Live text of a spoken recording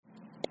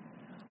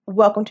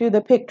Welcome to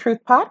the Pick Truth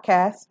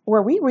Podcast,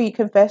 where we read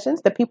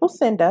confessions that people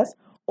send us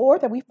or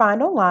that we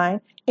find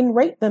online and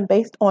rate them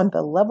based on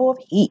the level of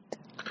heat.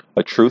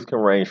 A truth can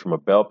range from a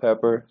bell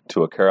pepper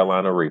to a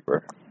Carolina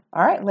Reaper.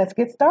 All right, let's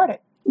get started.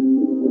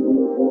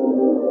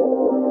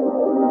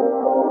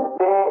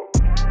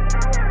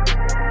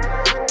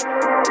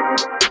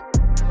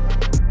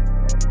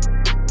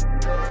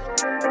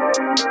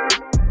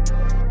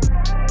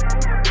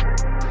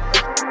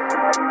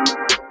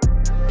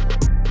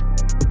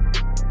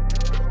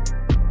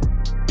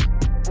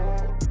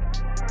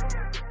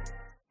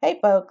 Hey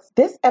folks,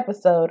 this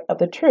episode of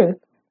The Truth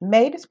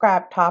may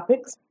describe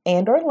topics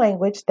and or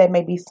language that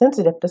may be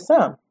sensitive to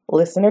some.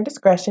 Listener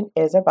discretion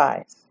is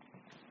advised.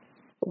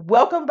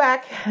 Welcome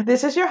back.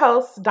 This is your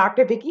host,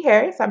 Dr. Vicki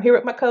Harris. I'm here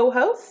with my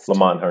co-host,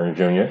 Lamont Hearn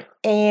Jr.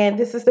 And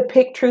this is the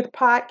Pick Truth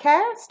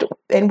Podcast,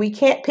 and we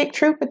can't pick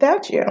truth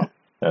without you.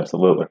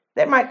 Absolutely.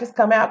 That might just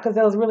come out because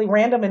it was really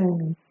random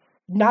and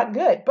not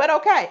good, but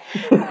okay.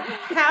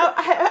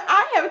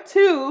 I have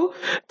two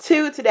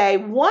today.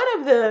 One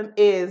of them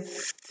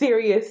is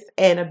serious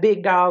and a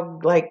big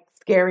dog, like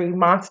scary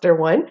monster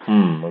one.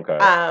 Okay.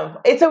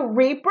 It's a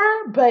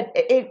Reaper, but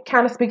it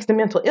kind of speaks to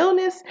mental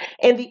illness.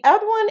 And the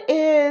other one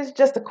is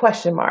just a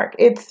question mark.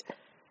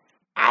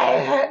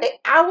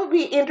 I would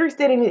be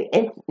interested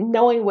in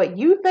knowing what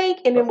you think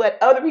and then what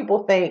other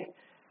people think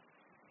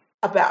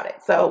about it.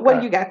 So What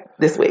do you got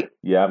this week?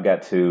 Yeah, I've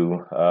got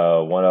two.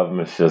 One of them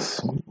is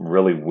just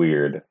really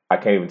weird. I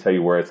can't even tell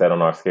you where it's at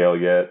on our scale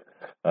yet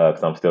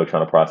because I'm still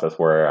trying to process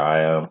where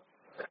I am.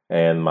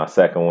 And my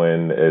second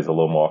one is a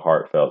little more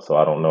heartfelt, so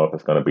I don't know if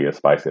it's going to be as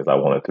spicy as I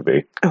want it to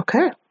be.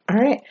 Okay. All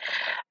right.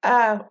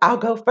 I'll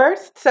go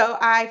first. So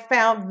I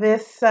found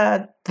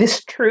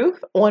this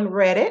truth on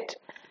Reddit,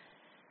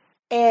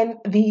 and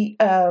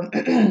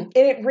and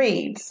it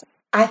reads,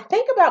 "I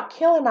think about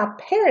killing my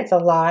parents a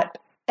lot.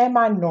 Am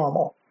I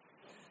normal?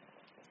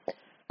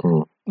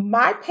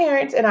 My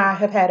parents and I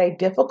have had a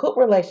difficult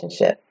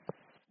relationship.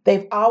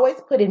 They've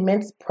always put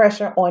immense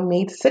pressure on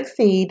me to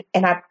succeed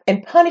and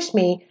punish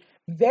me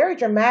very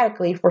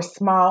dramatically for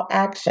small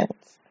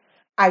actions.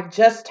 I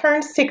just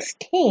turned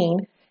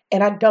 16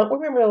 and I don't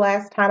remember the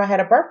last time I had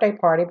a birthday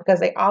party because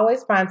they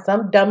always find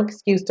some dumb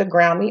excuse to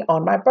ground me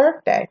on my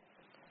birthday.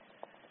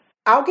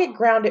 I'll get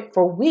grounded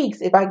for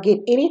weeks if I get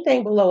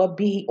anything below a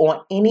B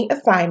on any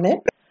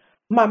assignment.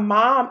 My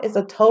mom is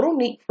a total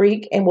neat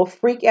freak and will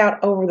freak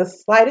out over the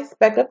slightest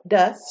speck of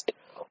dust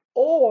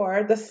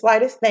or the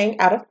slightest thing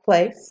out of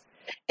place.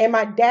 And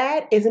my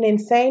dad is an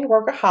insane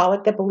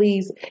workaholic that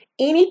believes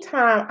any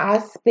time I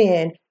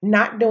spend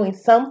not doing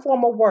some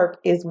form of work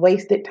is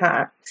wasted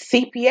time.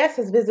 CPS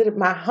has visited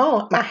my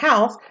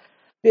house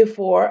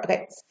before.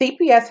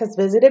 CPS has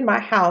visited my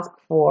house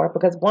before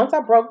because once I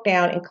broke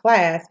down in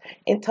class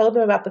and told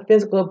them about the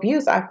physical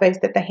abuse I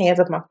faced at the hands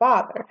of my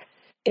father.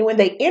 And when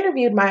they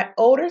interviewed my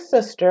older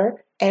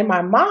sister and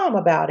my mom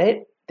about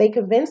it, they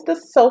convinced the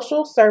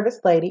social service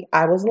lady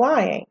I was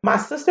lying. My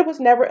sister was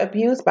never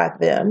abused by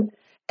them,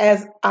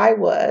 as I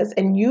was,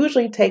 and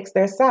usually takes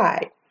their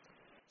side.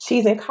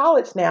 She's in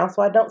college now,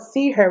 so I don't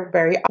see her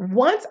very often.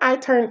 Once I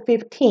turned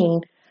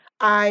 15,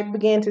 I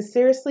began to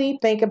seriously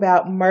think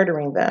about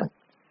murdering them.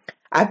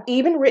 I've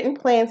even written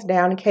plans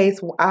down in case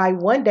I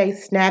one day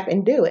snap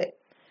and do it.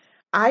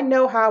 I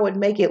know how I would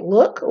make it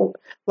look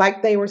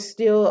like they were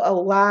still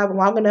alive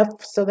long enough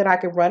so that I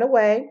could run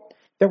away,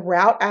 the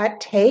route I'd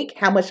take,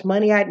 how much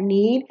money I'd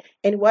need,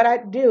 and what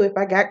I'd do if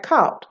I got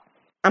caught.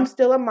 I'm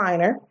still a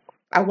minor.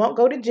 I won't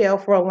go to jail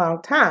for a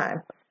long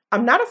time.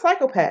 I'm not a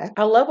psychopath.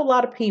 I love a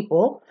lot of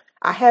people.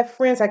 I have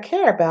friends I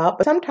care about,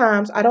 but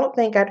sometimes I don't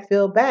think I'd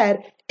feel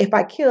bad if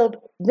I killed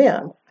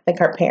them." I think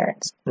her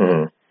parents.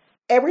 Mm-hmm.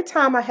 "Every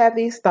time I have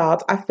these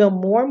thoughts, I feel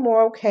more and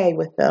more okay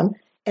with them.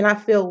 And I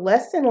feel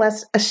less and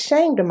less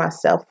ashamed of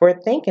myself for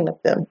thinking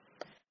of them.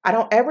 I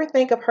don't ever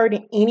think of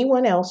hurting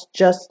anyone else,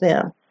 just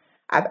them.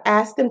 I've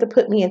asked them to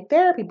put me in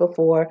therapy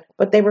before,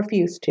 but they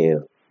refuse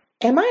to.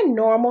 Am I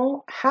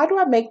normal? How do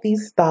I make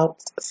these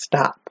thoughts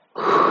stop?"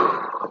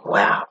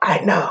 Wow,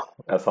 I know.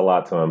 That's a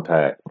lot to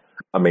unpack.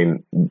 I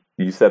mean,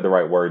 you said the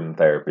right word in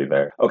therapy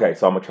there. Okay,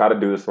 so I'm going to try to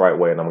do this the right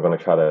way, and I'm going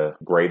to try to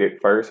grade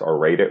it first, or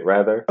rate it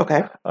rather.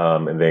 Okay.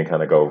 And then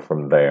kind of go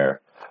from there.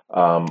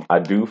 I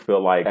do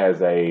feel like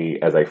as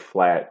a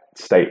flat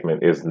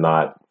statement is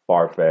not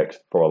far-fetched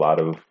for a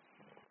lot of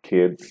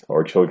kids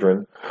or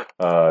children,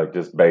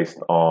 just based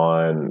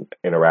on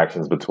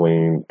interactions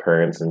between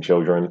parents and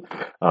children.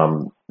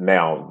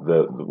 Now,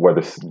 where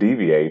this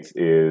deviates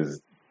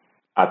is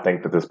I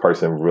think that this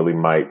person really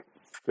might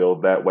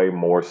feel that way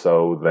more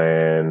so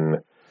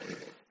than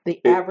the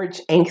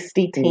average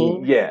angsty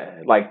teen.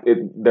 Yeah, like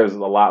there's a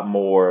lot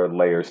more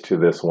layers to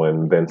this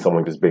one than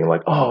someone just being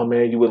like, "Oh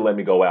man, you wouldn't let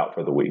me go out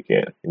for the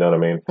weekend." You know what I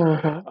mean?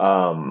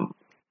 Mm-hmm.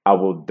 I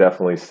will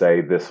definitely say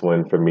this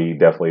one for me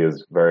definitely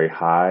is very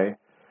high,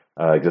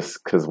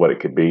 just because what it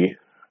could be.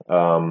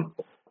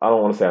 I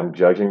don't want to say I'm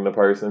judging the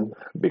person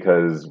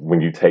because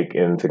when you take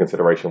into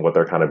consideration what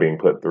they're kind of being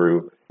put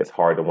through, it's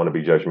hard to want to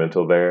be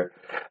judgmental there.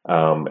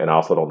 And I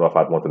also don't know if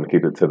I'd want them to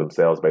keep it to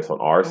themselves based on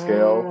our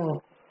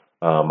scale.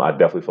 I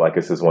definitely feel like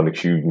this is one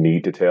that you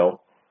need to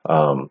tell.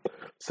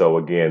 So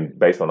again,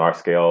 based on our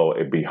scale,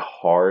 it'd be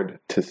hard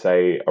to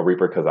say a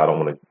Reaper because I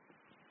don't want to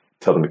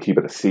tell them to keep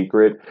it a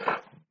secret.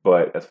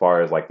 But as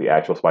far as like the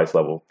actual spice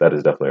level, that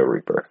is definitely a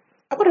Reaper.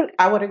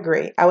 I would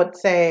agree. I would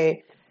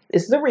say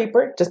this is a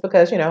Reaper just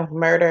because,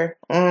 murder,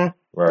 Right.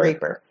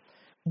 Reaper.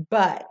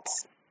 But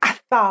I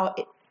thought,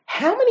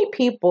 how many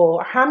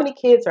people, how many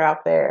kids are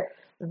out there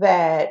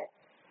that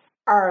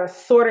are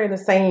sort of in the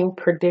same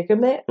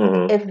predicament?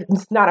 Mm-hmm. If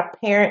it's not a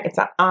parent, it's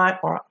an aunt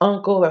or an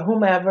uncle or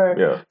whomever,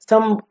 Yeah.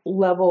 some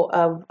level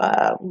of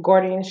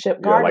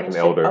guardianship like an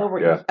elder. over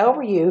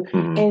you,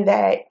 Mm-hmm. and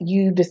that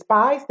you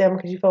despise them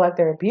because you feel like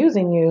they're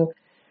abusing you.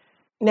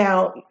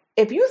 Now,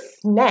 if you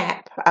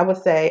snap, I would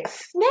say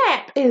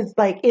snap is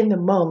like in the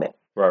moment.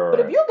 Right. But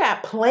if you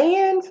got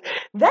plans,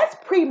 that's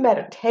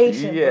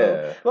premeditation.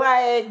 Yeah. Boo.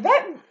 Like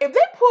that, if they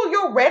pull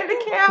your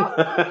Reddit account,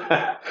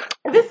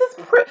 this is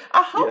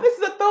I hope this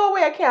is a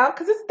throwaway account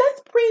because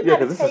that's premeditation. Yeah,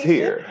 because this is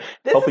here.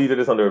 Hopefully you did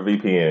this under a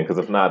VPN, because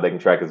if not, they can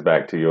track us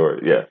back to your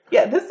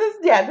Yeah, this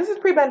is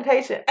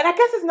premeditation, and I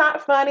guess it's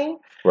not funny.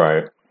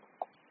 Right.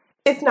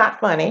 It's not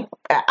funny.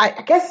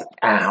 I guess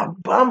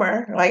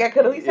bummer. Like I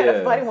could at least had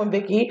a funny one,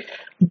 Vicky.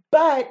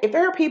 But if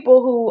there are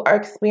people who are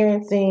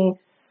experiencing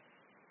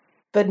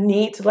the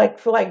need to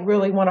feel like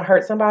really want to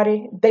hurt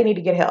somebody, they need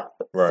to get help.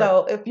 Right.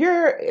 So if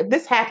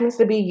this happens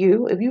to be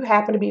you, if you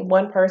happen to be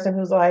one person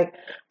who's like,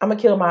 I'm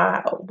gonna kill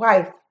my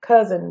wife,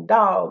 cousin,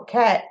 dog,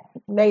 cat,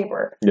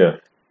 neighbor,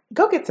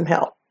 go get some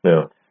help.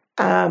 Yeah.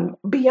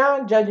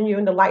 Beyond judging you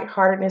in the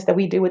lightheartedness that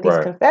we do with these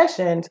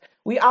confessions,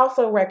 we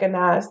also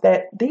recognize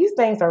that these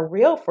things are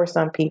real for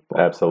some people.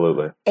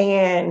 Absolutely.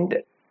 And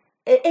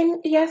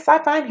yes,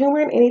 I find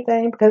humor in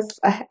anything because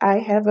I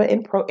have an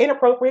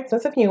inappropriate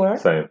sense of humor.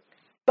 Same.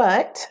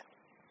 But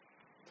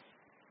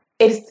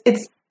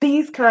it's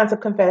these kinds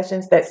of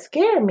confessions that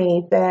scare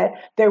me, that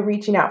they're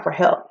reaching out for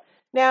help.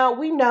 Now,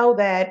 we know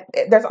that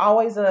there's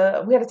always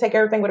we have to take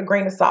everything with a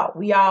grain of salt.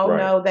 We all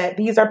know that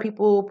these are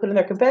people putting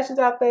their confessions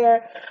out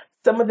there.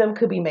 Some of them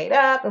could be made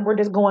up, and we're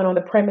just going on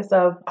the premise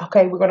of,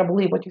 okay, we're going to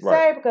believe what you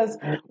say, because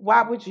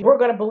why would you? We're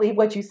going to believe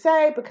what you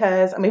say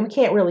because, we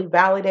can't really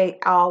validate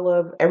all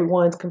of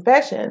everyone's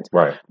confessions.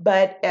 Right.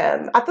 But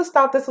I just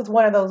thought this was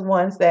one of those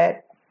ones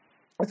that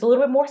it's a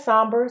little bit more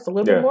somber. It's a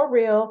little bit more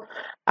real.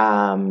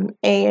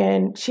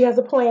 And she has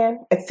a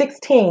plan at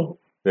 16.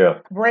 Yeah.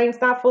 Brain's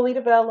not fully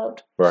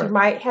developed. Right. She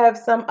might have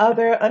some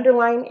other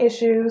underlying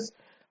issues.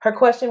 Her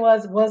question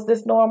was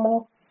this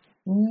normal?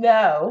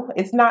 No,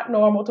 it's not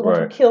normal to want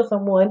to kill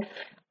someone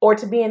or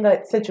to be in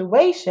that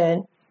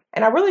situation.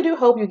 And I really do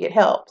hope you get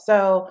help.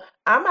 So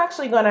I'm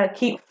actually going to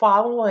keep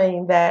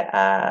following that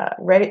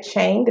Reddit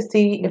chain to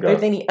see if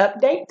there's any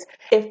updates.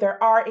 If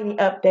there are any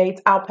updates,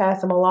 I'll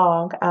pass them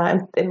along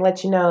and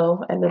let you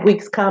know in the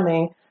weeks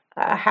coming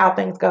how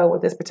things go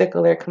with this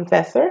particular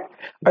confessor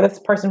or this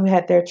person who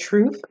had their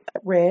truth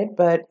read.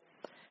 But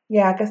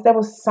yeah, I guess that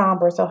was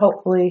somber. So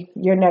hopefully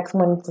your next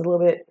one's a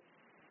little bit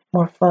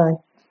more fun.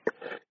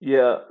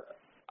 Yeah,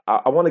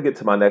 I want to get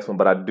to my next one,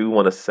 but I do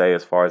want to say,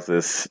 as far as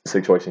this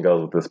situation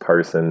goes with this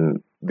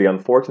person, the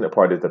unfortunate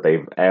part is that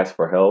they've asked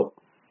for help.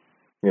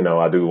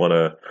 I do want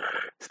to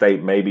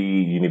state maybe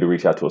you need to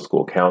reach out to a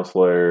school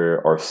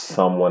counselor or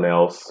someone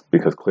else,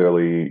 because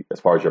clearly, as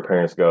far as your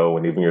parents go,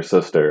 and even your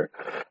sister,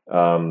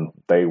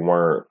 they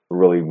weren't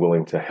really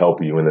willing to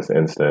help you in this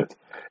instance,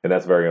 and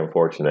that's very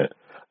unfortunate.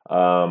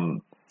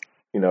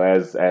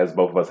 As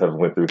both of us have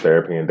went through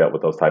therapy and dealt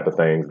with those type of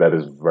things, that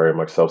is very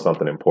much so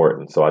something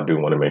important. So I do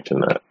want to mention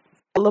that.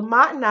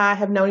 Lamont and I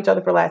have known each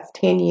other for the last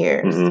 10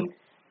 years,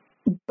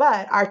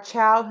 but our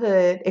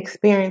childhood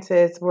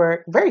experiences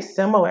were very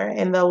similar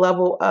in the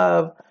level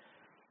of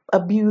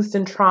abuse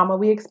and trauma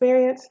we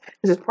experienced.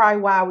 This is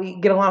probably why we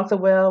get along so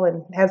well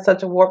and have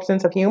such a warped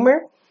sense of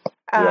humor.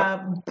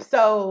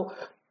 So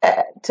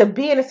to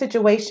be in a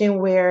situation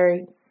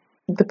where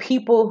the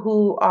people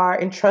who are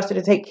entrusted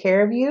to take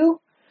care of you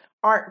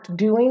aren't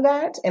doing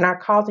that and are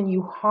causing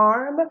you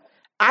harm,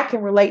 I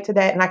can relate to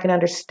that and I can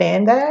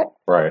understand that.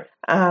 Right.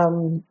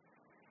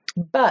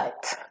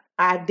 But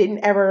I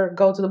didn't ever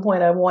go to the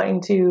point of wanting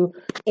to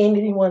end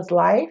anyone's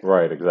life.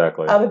 Right,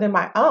 exactly. Other than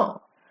my own.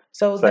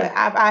 So that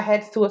I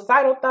had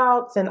suicidal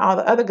thoughts and all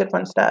the other good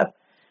fun stuff.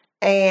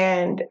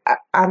 And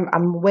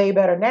I'm way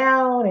better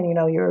now. And,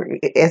 you're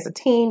as a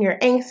teen, you're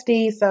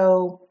angsty.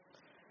 So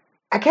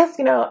I guess,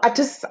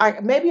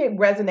 maybe it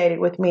resonated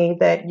with me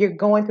that you're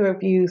going through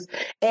abuse.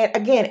 And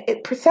again,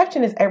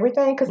 perception is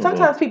everything, because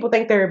sometimes people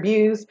think they're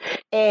abused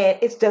and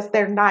it's just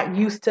they're not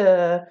used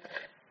to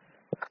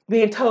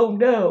being told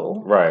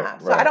no.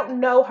 Right. So I don't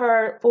know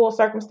her full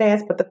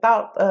circumstance, but the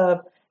thought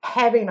of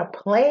having a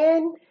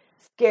plan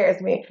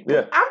scares me.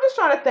 Yeah. I'm just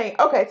trying to think,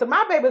 okay, so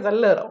my babies are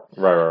little.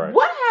 Right.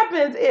 What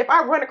happens if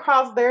I run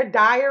across their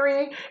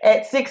diary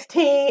at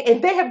 16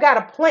 and they have got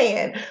a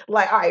plan?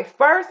 Like, all right,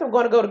 first I'm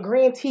going to go to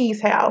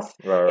Grantee's house.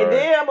 Right. And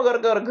then I'm going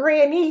to go to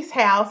Granny's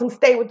house and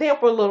stay with them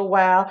for a little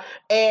while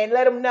and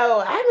let them know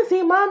I haven't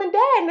seen mom and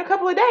dad in a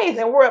couple of days.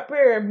 And we're up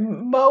here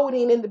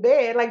moaning in the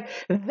bed. Like,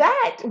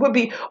 that would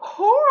be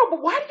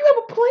horrible. Why do you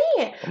have a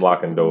plan? I'm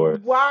locking doors.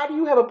 Why do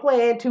you have a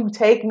plan to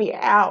take me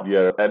out?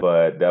 Yeah,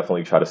 but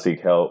definitely try to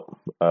seek help.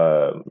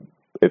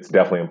 It's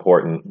definitely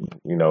important,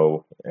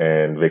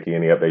 and Vicky,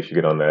 any updates you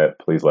get on that,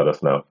 please let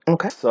us know.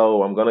 Okay.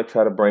 So I'm going to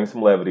try to bring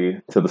some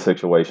levity to the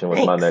situation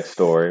with my next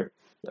story.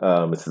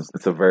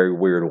 It's a very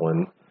weird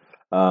one.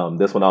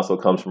 This one also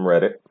comes from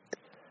Reddit.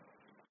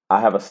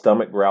 I have a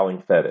stomach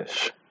growling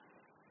fetish.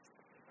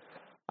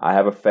 I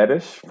have a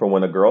fetish for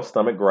when a girl's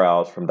stomach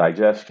growls from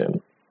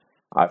digestion.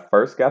 I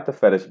first got the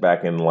fetish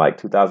back in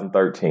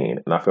 2013,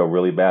 and I feel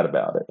really bad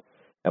about it.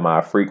 Am I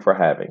a freak for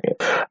having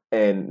it?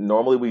 And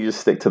normally we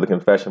just stick to the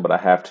confession, but I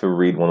have to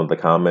read one of the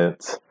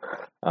comments.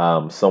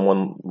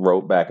 Someone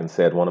wrote back and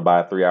said, want to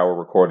buy a 3-hour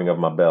recording of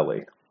my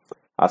belly.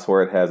 I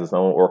swear it has its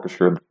own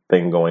orchestra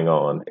thing going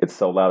on. It's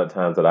so loud at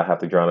times that I have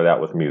to drown it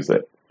out with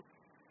music.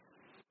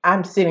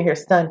 I'm sitting here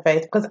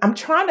stunned-faced because I'm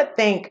trying to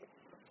think,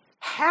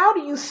 how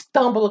do you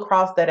stumble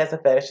across that as a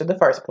fetish in the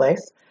first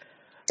place?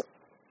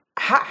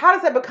 How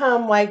does that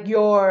become like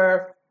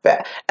your...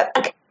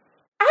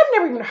 I've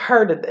never even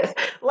heard of this.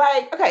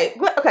 Like, okay,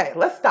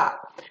 let's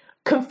stop.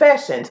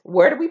 Confessions.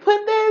 Where do we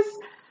put this?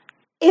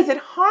 Is it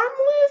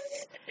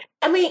harmless?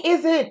 I mean,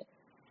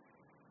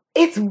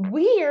 it's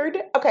weird.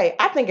 Okay,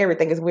 I think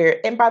everything is weird.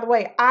 And by the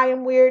way, I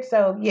am weird,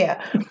 so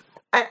yeah.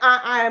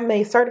 I am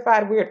a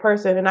certified weird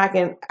person, and I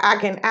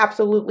can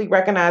absolutely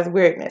recognize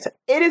weirdness.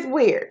 It is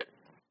weird.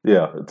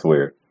 Yeah, it's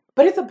weird.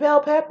 But it's a bell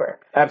pepper.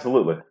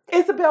 Absolutely.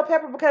 It's a bell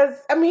pepper because,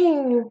 I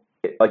mean...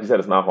 Like you said,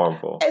 it's not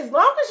harmful. As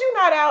long as you're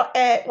not out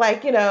at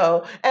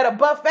at a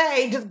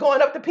buffet, just going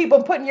up to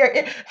people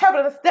and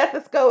having a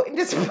stethoscope and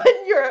just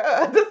putting your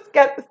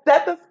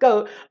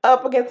stethoscope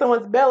up against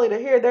someone's belly to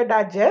hear their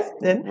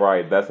digestion.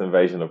 Right, that's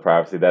invasion of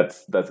privacy.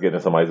 That's getting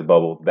in somebody's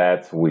bubble.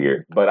 That's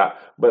weird. But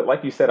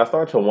like you said, I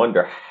started to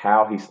wonder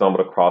how he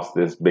stumbled across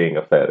this being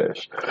a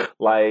fetish.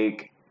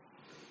 Like,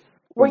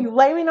 were you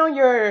laying on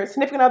your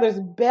significant other's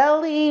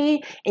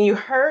belly and you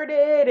heard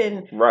it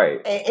and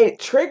it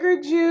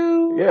triggered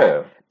you?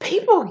 Yeah.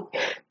 People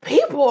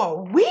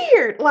are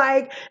weird.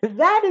 Like,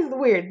 that is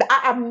weird.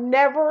 I've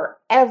never,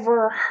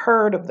 ever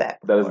heard of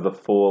that before. That is the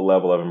full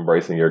level of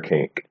embracing your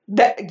kink.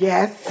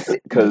 Yes.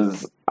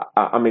 Because,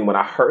 I mean, when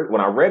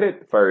I read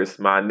it first,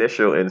 my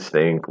initial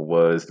instinct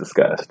was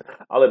disgust.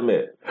 I'll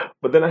admit.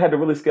 But then I had to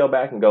really scale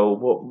back and go,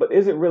 well, but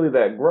is it really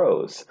that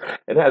gross?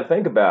 And I had to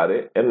think about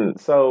it. And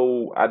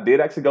so I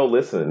did actually go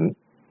listen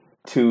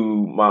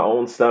to my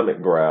own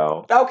stomach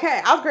growl.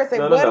 Okay, I was going to say,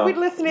 what are we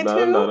listening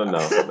to? No.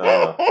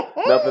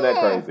 Nothing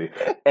that crazy.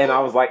 And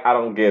I was like, I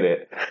don't get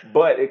it.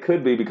 But it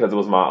could be because it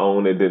was my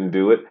own, it didn't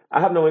do it.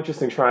 I have no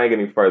interest in trying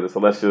any further, so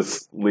let's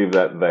just leave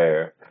that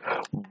there.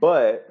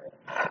 But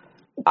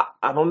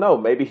I don't know.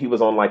 Maybe he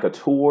was on like a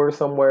tour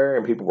somewhere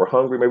and people were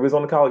hungry. Maybe he was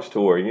on a college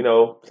tour.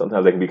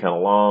 Sometimes they can be kind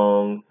of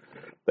long.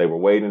 They were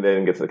waiting, they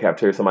didn't get to the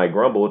cafeteria. Somebody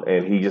grumbled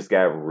and he just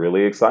got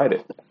really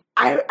excited.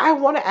 I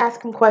want to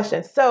ask him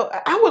questions. So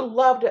I would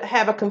love to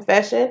have a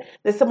confession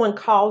that someone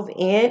calls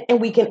in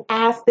and we can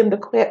ask them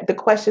the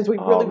questions we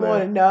really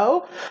want to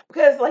know.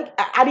 Because,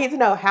 I need to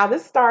know how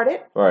this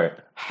started. Right.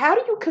 How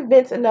do you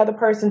convince another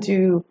person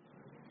to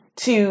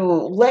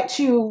let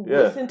you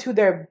listen to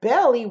their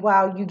belly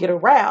while you get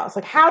aroused?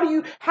 Like, how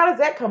does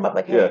that come up?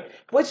 Like, hey,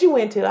 what you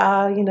into?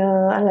 I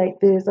like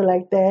this, I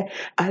like that.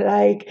 I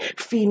like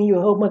feeding you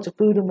a whole bunch of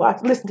food and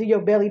listen to your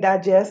belly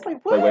digest.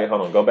 Like, what? Wait,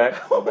 hold on. Go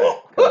back.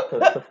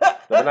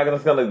 We're not gonna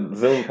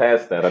zoom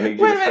past that. I need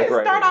you to stick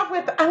right start off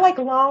with, I like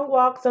long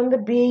walks on the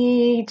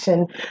beach,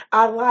 and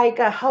I like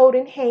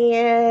holding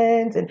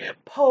hands and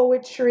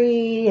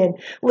poetry and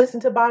listen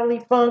to bodily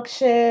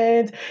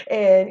functions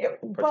and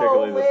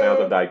particularly the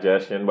sounds of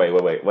digestion.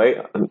 Wait.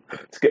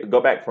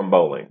 Go back from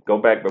bowling. Go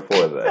back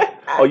before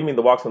that. Oh, you mean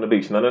the walks on the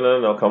beach?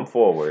 No. Come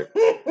forward.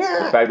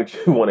 The fact that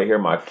you want to hear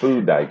my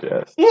food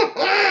digest.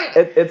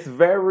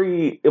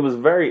 It was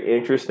very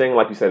interesting.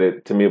 Like you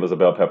said, to me, it was a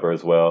bell pepper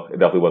as well. It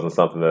definitely wasn't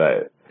something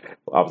that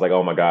I was like,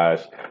 oh my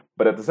gosh.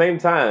 But at the same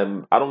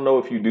time, I don't know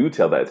if you do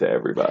tell that to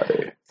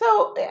everybody.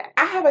 So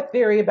I have a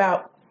theory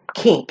about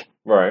kink.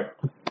 Right.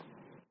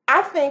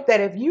 I think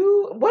that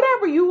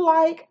whatever you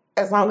like,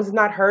 as long as it's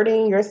not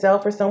hurting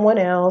yourself or someone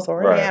else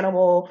or an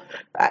animal,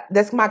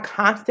 that's my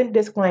constant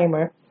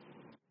disclaimer.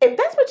 If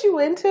that's what you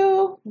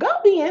into, go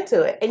be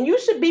into it. And you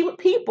should be with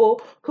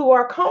people who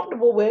are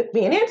comfortable with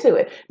being into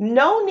it.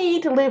 No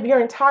need to live your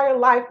entire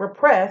life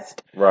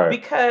repressed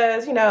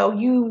because,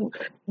 you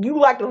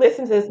like to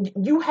listen to this.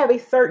 You have a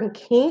certain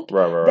kink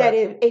that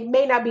it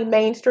may not be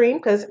mainstream,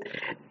 because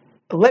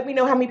let me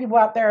know how many people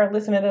out there are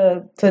listening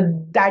to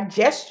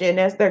digestion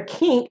as their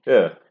kink.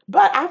 Yeah.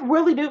 But I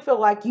really do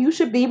feel like you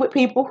should be with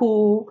people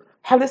who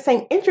have the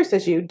same interests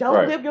as you. Don't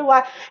Right. live your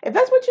life. If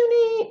that's what you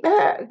need,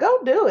 go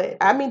do it.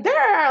 I mean, there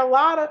are a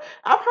lot of,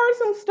 I've heard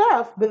some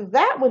stuff, but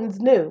that one's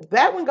new.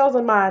 That one goes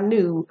in my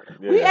new.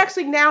 We Yeah.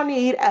 actually now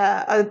need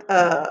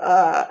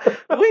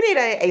we need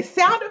a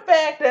sound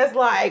effect that's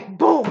like,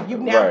 boom, you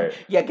Right.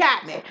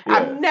 got me. Yeah.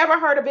 I've never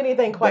heard of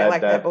anything quite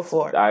like that That's-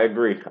 before. I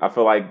agree. I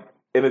feel like,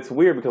 and it's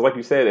weird because, like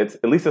you said, it's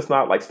at least it's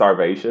not like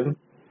starvation.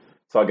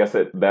 So I guess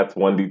that's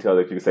one detail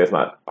that you can say it's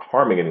not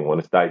harming anyone.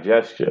 It's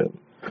digestion.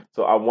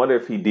 So I wonder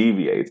if he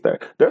deviates there.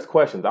 There's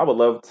questions. I would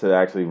love to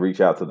actually reach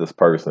out to this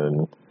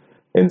person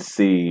and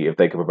see if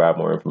they can provide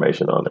more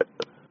information on it.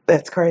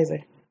 That's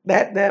crazy.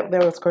 That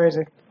was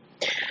crazy.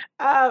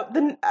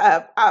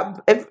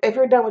 If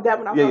you're done with that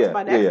one, I'll go to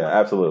my next one.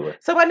 Absolutely.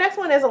 So my next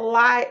one is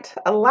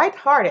a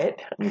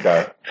lighthearted.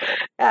 Okay.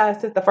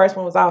 Since the first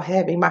one was all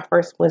heavy, my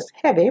first was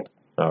heavy.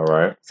 All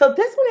right. So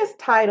this one is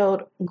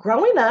titled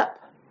 "Growing Up."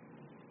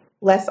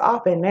 Less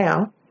often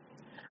now,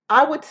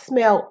 I would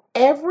smell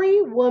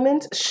every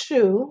woman's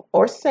shoe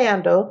or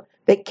sandal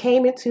that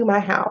came into my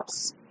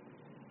house.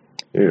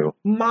 Ew.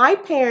 My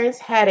parents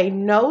had a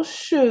no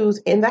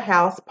shoes in the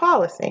house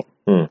policy.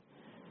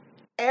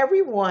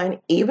 Everyone,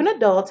 even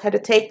adults, had to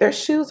take their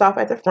shoes off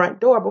at the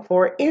front door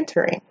before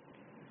entering.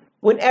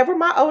 Whenever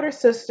my older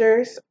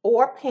sisters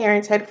or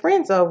parents had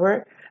friends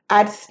over,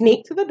 I'd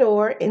sneak to the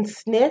door and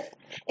sniff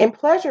and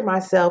pleasure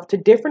myself to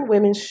different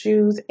women's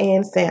shoes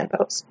and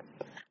sandals.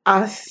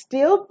 I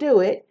still do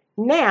it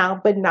now,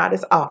 but not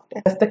as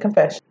often. That's the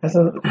confession. That's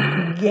the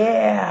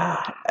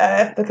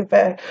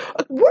confession.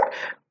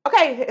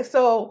 Okay,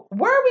 so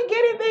where are we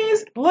getting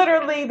these?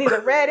 Literally, these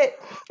are Reddit,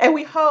 and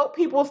we hope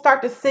people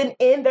start to send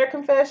in their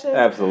confessions.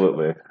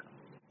 Absolutely.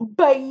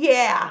 But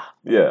yeah,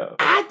 Yeah.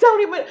 I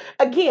don't even,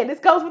 again, this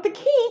goes with the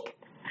kink.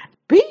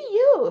 Be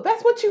you, if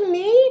that's what you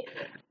need.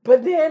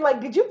 But then,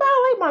 like, did you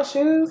violate my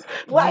shoes?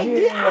 Like,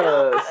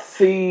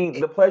 See,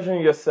 the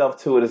pleasuring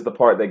yourself to it is the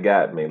part that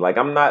got me. Like,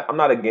 I'm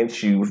not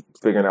against you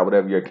figuring out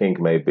whatever your kink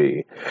may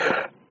be.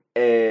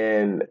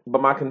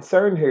 But my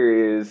concern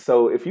here is,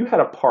 so if you had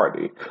a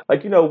party,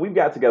 like, we've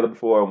got together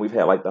before and we've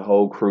had like the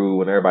whole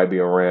crew and everybody be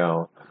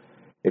around.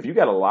 If you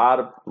got a lot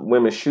of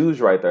women's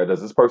shoes right there,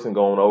 does this person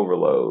go on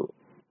overload?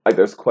 Like,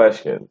 there's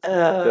questions.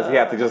 Does he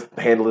have to just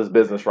handle his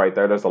business right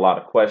there? There's a lot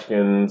of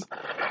questions.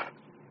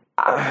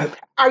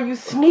 Are you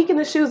sneaking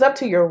the shoes up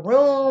to your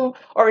room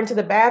or into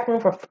the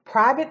bathroom for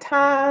private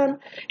time?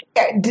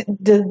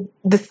 The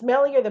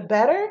smellier the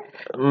better?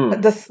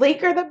 The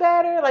sleeker the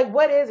better? Like,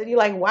 what is it? Do you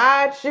like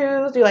wide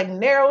shoes? Do you like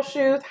narrow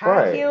shoes?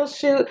 High heel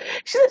shoes?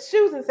 She said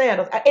shoes and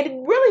sandals. It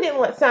really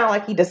didn't sound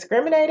like he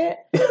discriminated.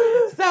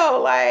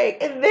 So, like,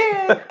 and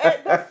then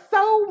there's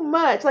so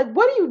much. Like,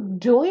 what are you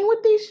doing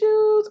with these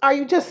shoes? Are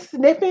you just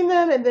sniffing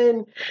them and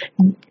then...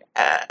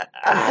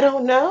 I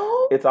don't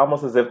know. It's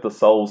almost as if the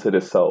soles hit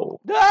his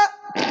soul.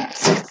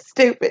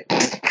 Stupid.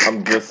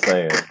 I'm just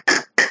saying.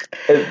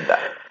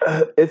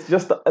 It's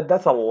just,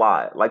 that's a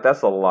lot. Like,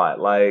 that's a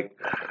lot. Like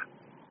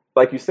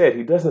you said,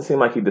 he doesn't seem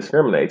like he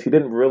discriminates. He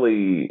didn't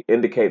really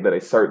indicate that a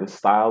certain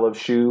style of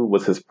shoe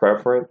was his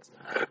preference.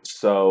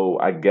 So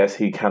I guess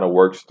he kind of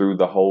works through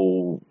the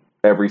whole,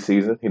 every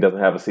season. He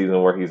doesn't have a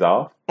season where he's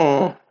off.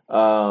 And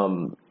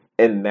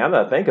now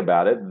that I think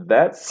about it,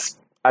 that's,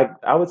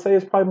 I would say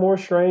it's probably more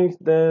strange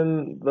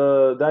than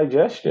the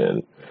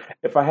digestion.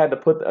 If I had to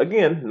put,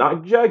 again,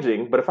 not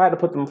judging, but if I had to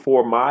put them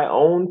for my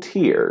own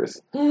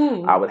tiers,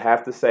 I would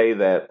have to say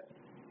that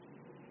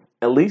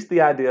at least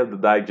the idea of the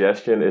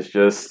digestion is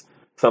just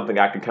something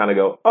I can kind of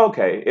go,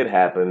 okay, it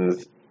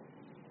happens.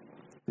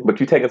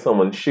 But you taking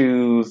someone's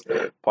shoes,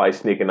 probably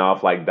sneaking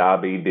off like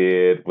Dobby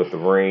did with the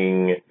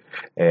ring,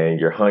 and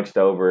you're hunched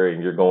over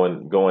and you're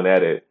going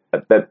at it.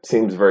 That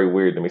seems very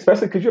weird to me,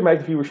 especially because you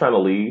imagine if you were trying to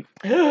leave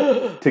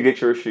to get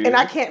your shoes. And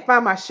I can't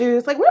find my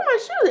shoes. Like, where are my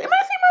shoes? Am I seeing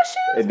my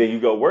shoes? And then you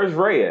go, where's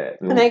Ray at?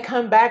 And they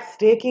come back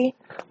sticky.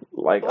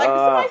 Like did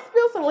somebody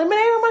spill some lemonade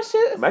on my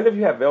shoes? Imagine if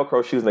you had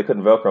Velcro shoes and they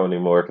couldn't Velcro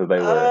anymore because they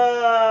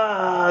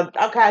were.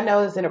 Okay, I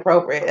know it's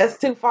inappropriate. That's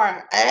too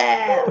far.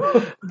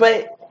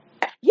 But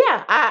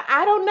yeah,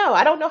 I don't know.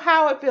 I don't know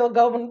how it feels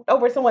going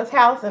over someone's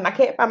house and I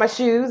can't find my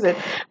shoes. And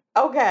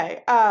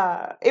okay,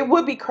 it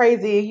would be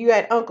crazy if you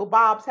at Uncle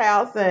Bob's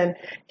house and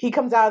he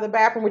comes out of the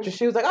bathroom with your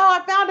shoes like, oh,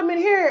 I found them in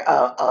here.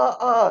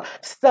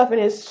 Stuffing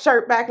his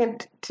shirt back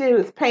into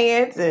his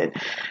pants. And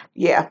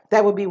yeah,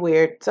 that would be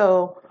weird.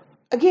 So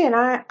again,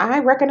 I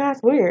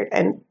recognize weird.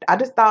 And I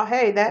just thought,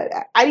 hey,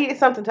 that I needed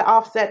something to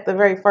offset the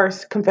very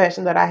first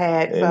confession that I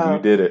had. And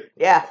you did it.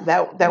 Yeah,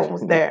 that one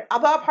was there.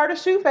 Although I've heard of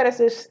shoe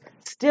fetishes,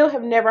 still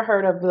have never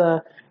heard of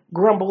the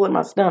grumble in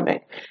my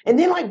stomach. And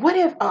then, like, what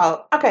if,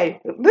 okay,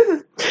 this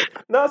is...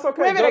 No, it's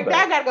okay. Wait a minute,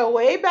 I gotta go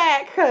way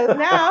back, because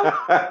now...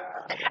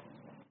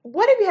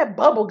 What if you have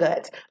bubble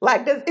guts?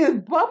 Like, is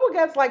bubble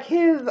guts like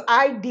his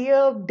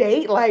ideal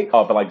date? Like,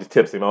 but like just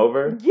tips him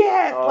over?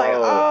 Yes, like,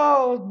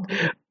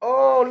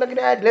 look at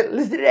that.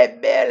 Listen to that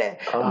belly.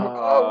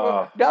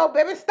 No,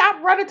 baby,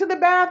 stop running to the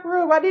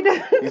bathroom. I need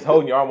to. He's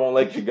holding your arm, won't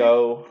let you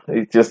go.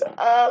 He's just,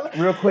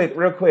 real quick.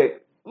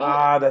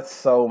 That's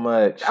so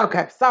much.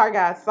 Okay, sorry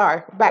guys,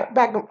 sorry. Back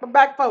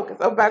focus.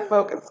 Oh, back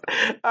focus.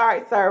 All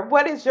right, sir.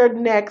 What is your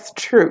next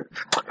truth?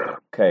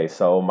 Okay,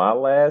 so my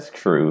last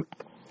truth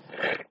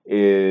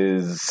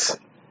is,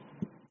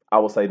 I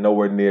will say,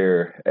 nowhere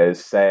near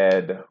as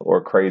sad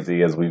or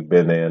crazy as we've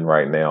been in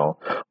right now,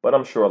 but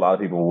I'm sure a lot of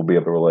people will be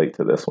able to relate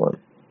to this one.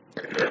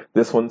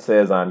 This one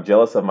says, I'm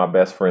jealous of my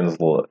best friend's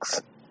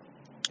looks.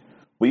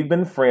 We've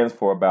been friends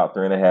for about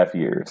 3.5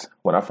 years.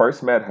 When I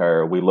first met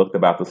her, we looked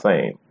about the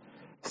same.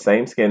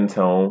 Same skin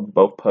tone,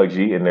 both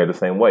pudgy, and they're the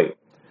same weight,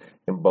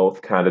 and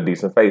both kind of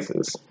decent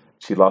faces.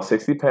 She lost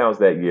 60 pounds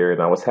that year,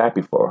 and I was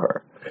happy for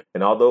her.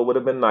 And although it would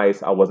have been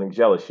nice, I wasn't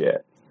jealous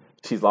yet.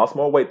 She's lost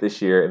more weight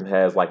this year and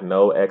has like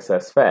no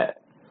excess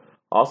fat.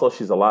 Also,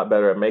 she's a lot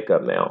better at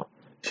makeup now.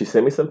 She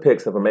sent me some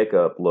pics of a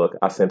makeup look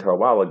I sent her a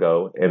while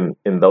ago, and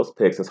in those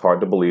pics, it's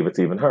hard to believe it's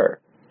even her.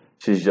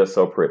 She's just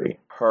so pretty.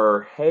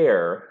 Her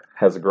hair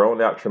has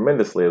grown out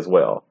tremendously as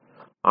well.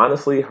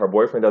 Honestly, her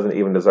boyfriend doesn't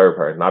even deserve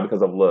her, not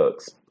because of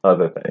looks,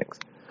 other things.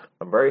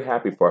 I'm very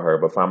happy for her,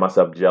 but find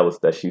myself jealous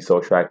that she's so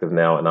attractive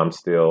now and I'm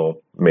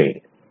still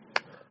me.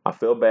 I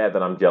feel bad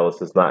that I'm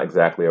jealous. It's not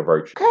exactly a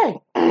virtue.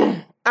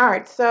 Okay. All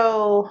right.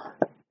 So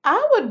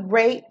I would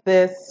rate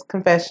this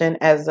confession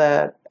as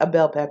a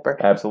bell pepper.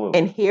 Absolutely.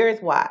 And here's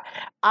why.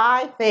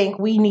 I think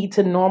we need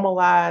to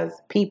normalize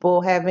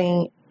people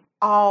having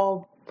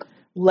all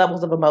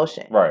levels of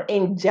emotion. Right.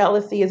 And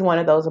jealousy is one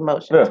of those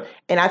emotions. Yeah.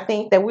 And I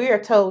think that we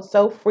are told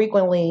so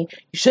frequently,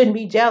 you shouldn't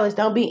be jealous,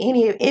 don't be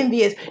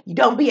envious, you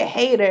don't be a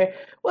hater.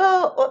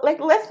 Well, like,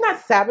 let's not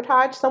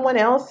sabotage someone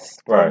else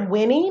from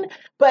winning,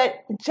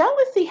 but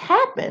jealousy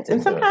happens.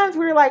 And sometimes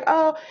we're like,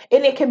 oh,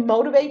 and it can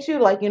motivate you,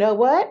 like, you know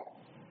what?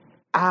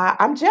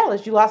 I'm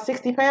jealous. You lost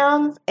 60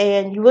 pounds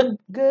and you look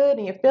good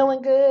and you're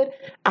feeling good.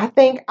 I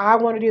think I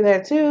want to do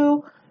that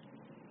too.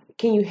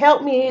 Can you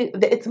help me?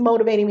 It's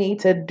motivating me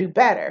to do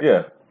better.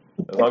 Yeah.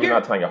 As long as you're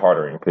not Tanya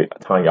Harding people.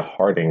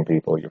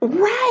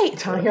 Right.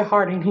 Tanya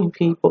Harding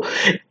people.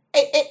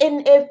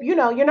 And if,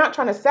 you're not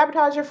trying to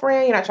sabotage your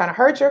friend, you're not trying to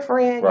hurt your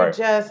friend, you're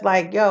just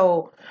like,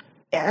 yo,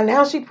 and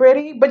now she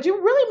pretty, but you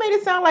really made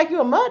it sound like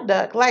you a mud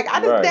duck. Like, I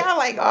just sound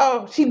like,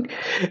 oh, she...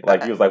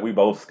 Like, you was like, we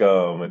both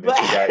scum, and then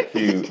she got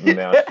cute, and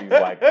now she's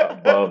like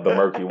above the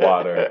murky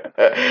water.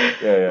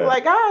 Yeah.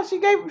 Like,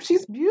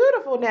 she's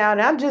beautiful now, and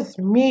I'm just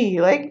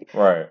me. Like,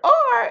 right.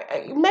 Or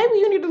maybe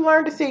you need to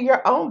learn to see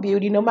your own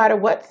beauty no matter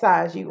what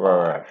size you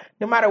are.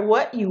 No matter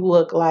what you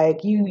look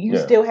like, you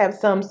still have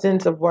some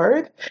sense of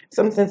worth,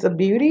 some sense of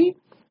beauty.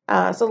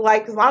 So,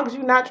 like, as long as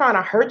you're not trying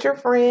to hurt your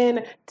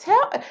friend,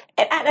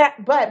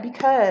 but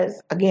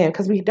because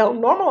we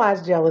don't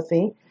normalize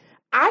jealousy,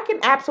 I can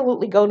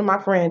absolutely go to my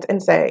friends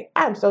and say,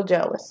 I'm so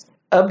jealous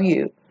of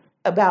you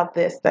about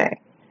this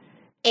thing.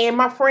 And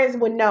my friends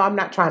would know I'm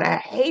not trying to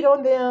hate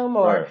on them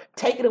or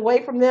take it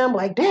away from them.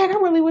 Like, dang, I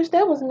really wish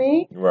that was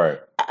me. Right.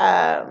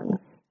 And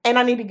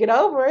I need to get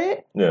over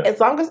it. Yeah.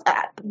 As long as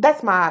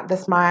that's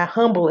my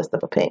humblest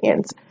of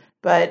opinions.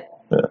 But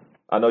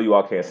I know you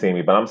all can't see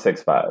me, but I'm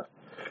 6'5".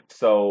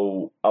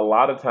 So a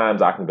lot of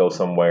times I can go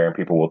somewhere and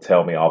people will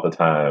tell me all the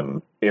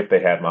time if they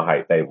had my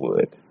height, they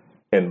would.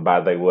 And by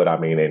they would, I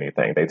mean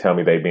anything. They tell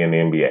me they be in the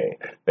NBA,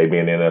 they be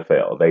in the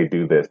NFL, they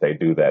do this, they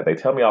do that. They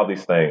tell me all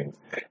these things,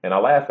 and I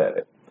laugh at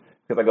it.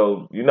 Because I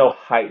go,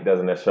 height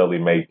doesn't necessarily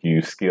make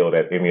you skilled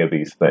at any of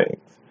these things.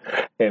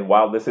 And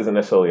while this isn't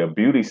necessarily a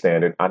beauty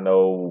standard, I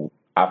know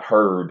I've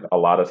heard a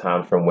lot of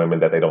times from women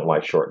that they don't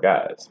like short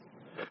guys.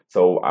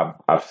 So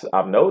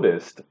I've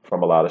noticed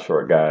from a lot of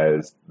short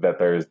guys that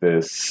there's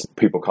this,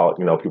 people call it,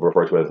 people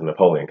refer to it as the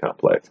Napoleon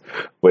complex,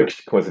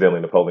 which coincidentally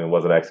Napoleon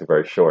wasn't actually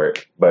very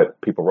short, but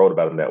people wrote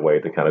about him that way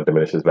to kind of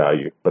diminish his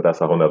value. But that's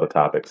a whole nother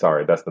topic.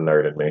 Sorry, that's the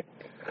nerd in me.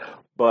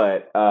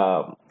 But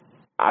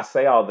I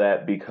say all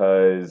that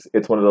because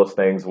it's one of those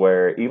things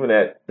where even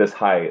at this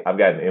height, I've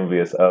gotten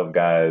envious of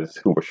guys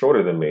who were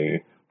shorter than me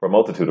for a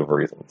multitude of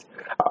reasons.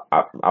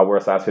 I wear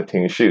a size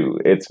 15 shoe.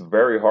 It's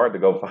very hard to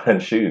go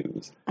find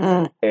shoes.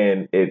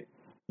 And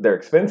they're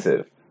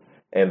expensive.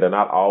 And they're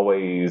not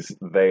always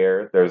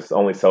there. There's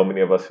only so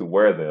many of us who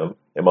wear them.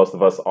 And most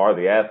of us are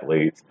the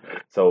athletes.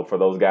 So for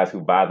those guys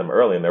who buy them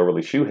early and they're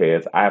really shoe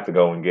heads, I have to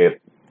go and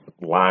get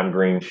lime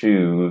green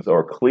shoes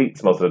or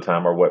cleats most of the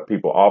time are what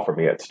people offer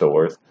me at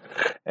stores.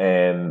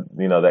 And,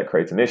 that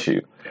creates an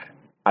issue.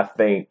 I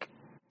think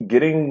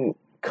getting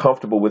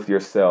comfortable with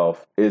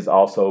yourself is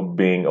also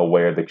being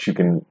aware that you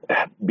can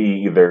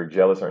be either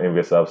jealous or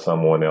envious of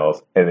someone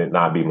else and it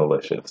not be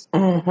malicious.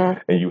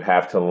 Mm-hmm. And you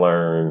have to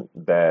learn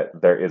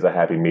that there is a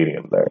happy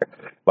medium there.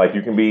 Like,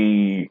 you can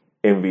be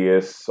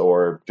envious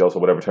or jealous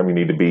or whatever term you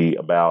need to be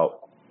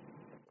about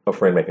a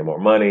friend making more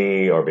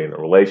money or being in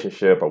a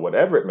relationship or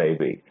whatever it may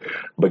be.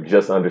 But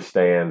just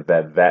understand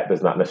that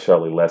does not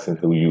necessarily lessen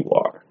who you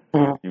are.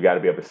 Mm-hmm. You got to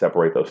be able to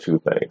separate those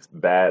two things.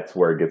 That's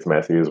where it gets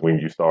messy, is when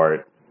you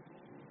start,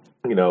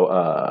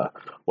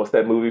 what's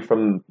that movie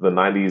from the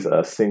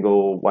 90s,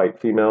 Single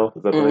White Female?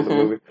 Is that the name of the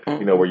movie?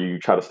 Mm-hmm. Where you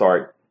try to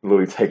start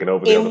literally taking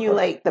over the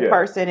emulate the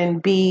person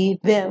and be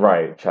them.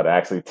 Right. Try to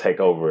actually take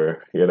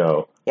over,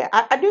 Yeah,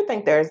 I do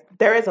think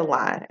there is a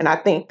line. And I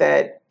think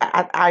that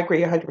I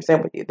agree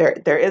 100% with you.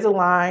 There is a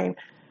line,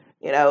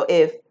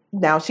 if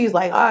now she's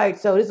like, all right,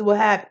 so this is what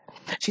happened.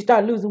 She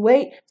started losing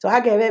weight, so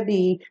I gave that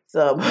bee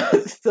some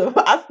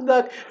I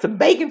snuck some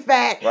bacon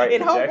fat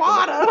in her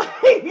water.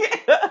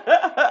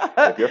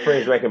 If your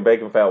friend's drinking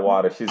bacon fat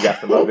water, she's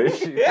got some other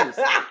issues.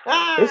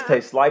 This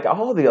tastes like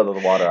all the other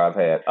water I've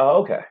had.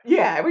 Oh, okay.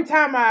 Yeah, every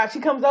time she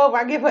comes over,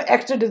 I give her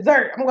extra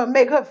dessert. I'm gonna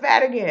make her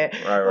fat again.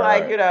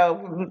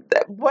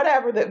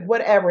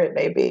 Whatever it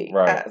may be.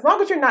 Right. As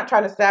long as you're not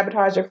trying to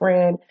sabotage your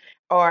friend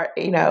or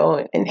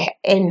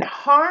and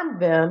harm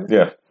them.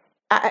 Yeah.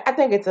 I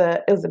think it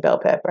was a bell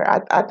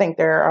pepper. I think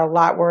there are a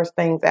lot worse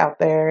things out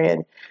there,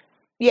 and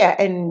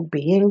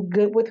being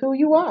good with who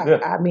you are. Yeah.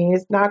 I mean,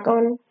 it's not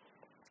going.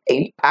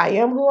 I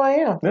am who I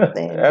am. Yeah,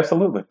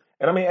 absolutely.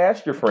 And I mean,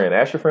 ask your friend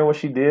what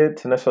she did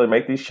to necessarily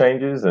make these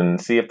changes, and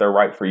see if they're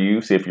right for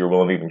you. See if you're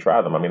willing to even try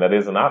them. I mean, that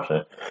is an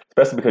option,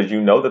 especially because you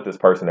know that this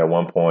person at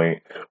one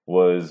point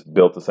was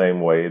built the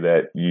same way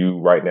that you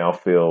right now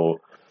feel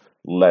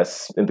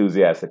less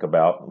enthusiastic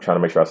about. I'm trying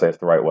to make sure I say it's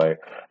the right way.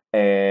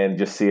 And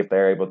just see if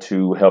they're able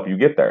to help you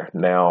get there.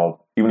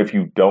 Now, even if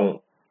you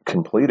don't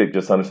complete it,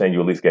 just understand you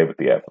at least gave it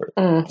the effort.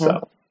 Mm-hmm.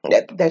 So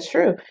that's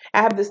true.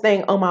 I have this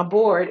thing on my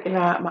board in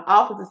my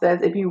office that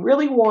says, if you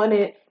really want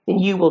it, then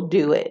you will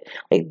do it.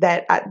 Like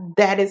that.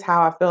 That is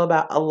how I feel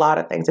about a lot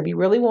of things. If you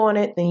really want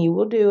it, then you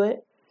will do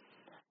it.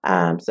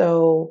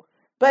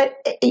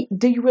 But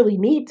do you really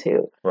need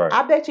to? Right.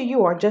 I bet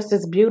you are just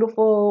as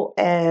beautiful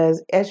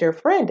as your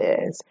friend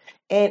is.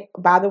 And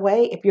by the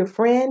way, if your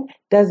friend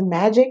does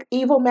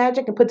evil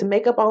magic, and puts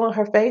makeup on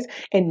her face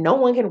and no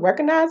one can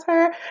recognize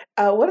her,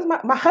 what is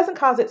my husband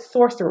calls it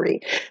sorcery.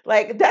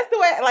 Like, that's the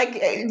way,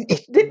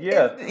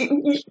 yeah.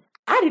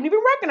 I didn't even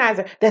recognize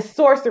her. That's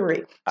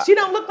sorcery. She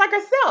don't look like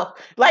herself.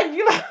 Like,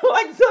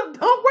 so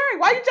don't worry.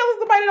 Why are you telling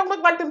somebody don't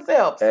look like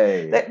themselves?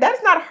 Hey.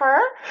 That's not her.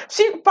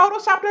 She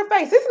photoshopped her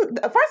face.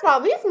 First of all,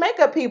 these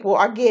makeup people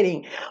are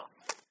getting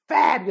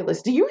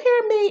fabulous. Do you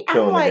hear me?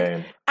 Killing I'm like, the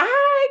game.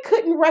 I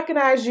couldn't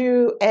recognize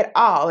you at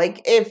all.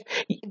 Like, if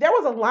there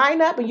was a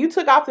lineup and you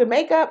took off the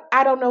makeup,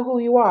 I don't know who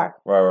you are.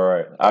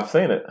 Right. I've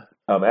seen it.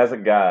 As a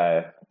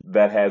guy,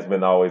 that has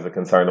been always a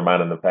concern of mine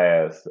in the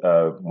past,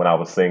 when I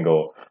was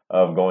single,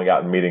 of going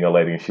out and meeting a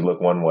lady and she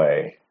looked one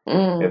way.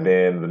 And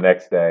then the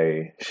next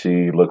day,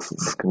 she looks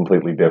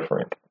completely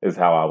different, is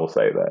how I will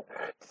say that.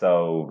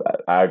 So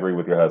I agree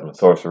with your husband.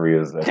 Sorcery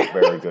is a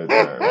very good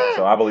term.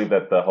 So I believe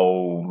that the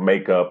whole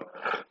makeup,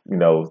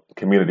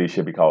 community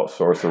should be called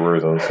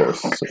sorcerers and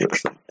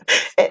sorcerers.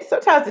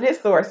 Sometimes it is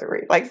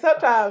sorcery. Like,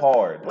 sometimes,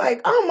 hard.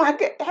 Like, oh my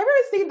God, have you ever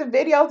seen the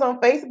videos on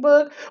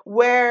Facebook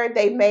where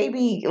they may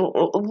be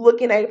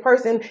looking at a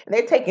person and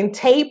they're taking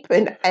tape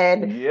and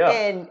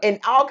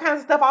all kinds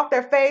of stuff off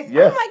their face?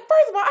 Yeah. I'm like,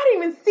 first of all, I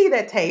didn't even see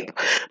that tape.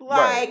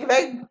 Like,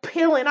 they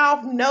peeling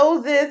off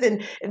noses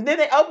and then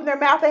they open their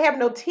mouth, they have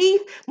no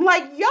teeth. I'm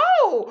like,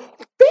 yo,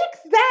 fix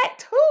that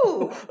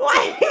too.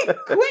 Like,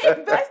 quit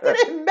investing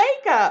in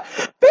makeup.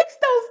 Fix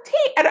those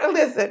teeth. And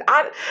listen,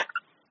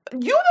 you're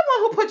the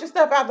one who put your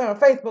stuff out there on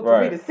Facebook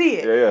for me to see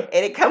it. Yeah.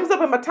 And it comes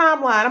up in my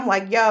timeline. I'm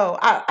like, yo,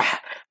 I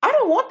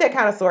don't want that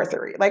kind of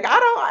sorcery. Like,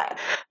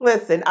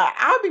 listen,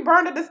 I'll be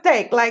burned at the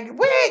stake. Like,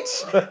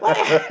 witch.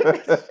 Like,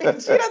 she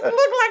doesn't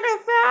look like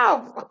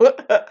herself.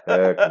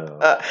 Heck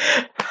no.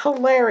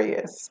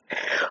 Hilarious.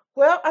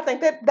 Well, I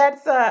think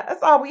that's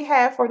all we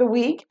have for the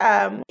week.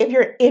 If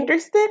you're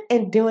interested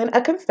in doing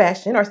a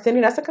confession or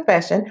sending us a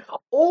confession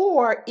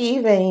or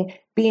even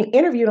being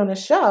interviewed on the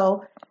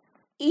show,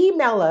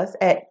 email us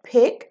at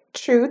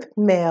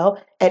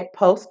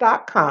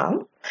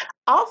picktruthmail@post.com.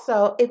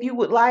 Also, if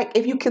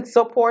you could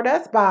support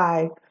us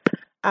by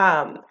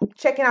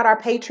checking out our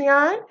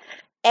Patreon,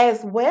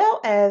 as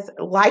well as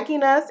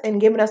liking us and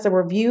giving us a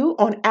review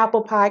on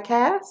Apple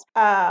Podcasts.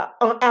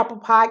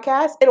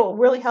 It'll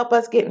really help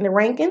us get in the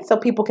rankings so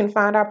people can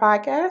find our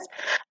podcast.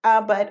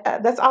 But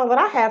that's all that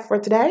I have for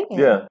today.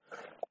 Yeah.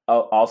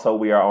 Also,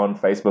 we are on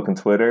Facebook and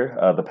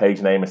Twitter. The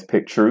page name is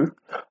Pick Truth.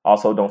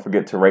 Also, don't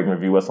forget to rate and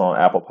review us on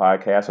Apple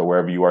Podcasts or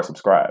wherever you are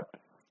subscribed.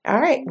 All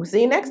right. We'll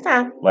see you next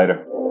time.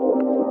 Later.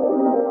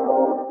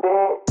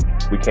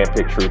 We can't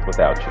pick truth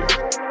without you.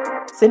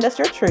 Send us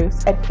your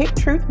truths at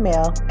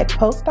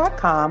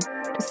picktruthmail@post.com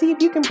to see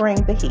if you can bring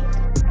the heat.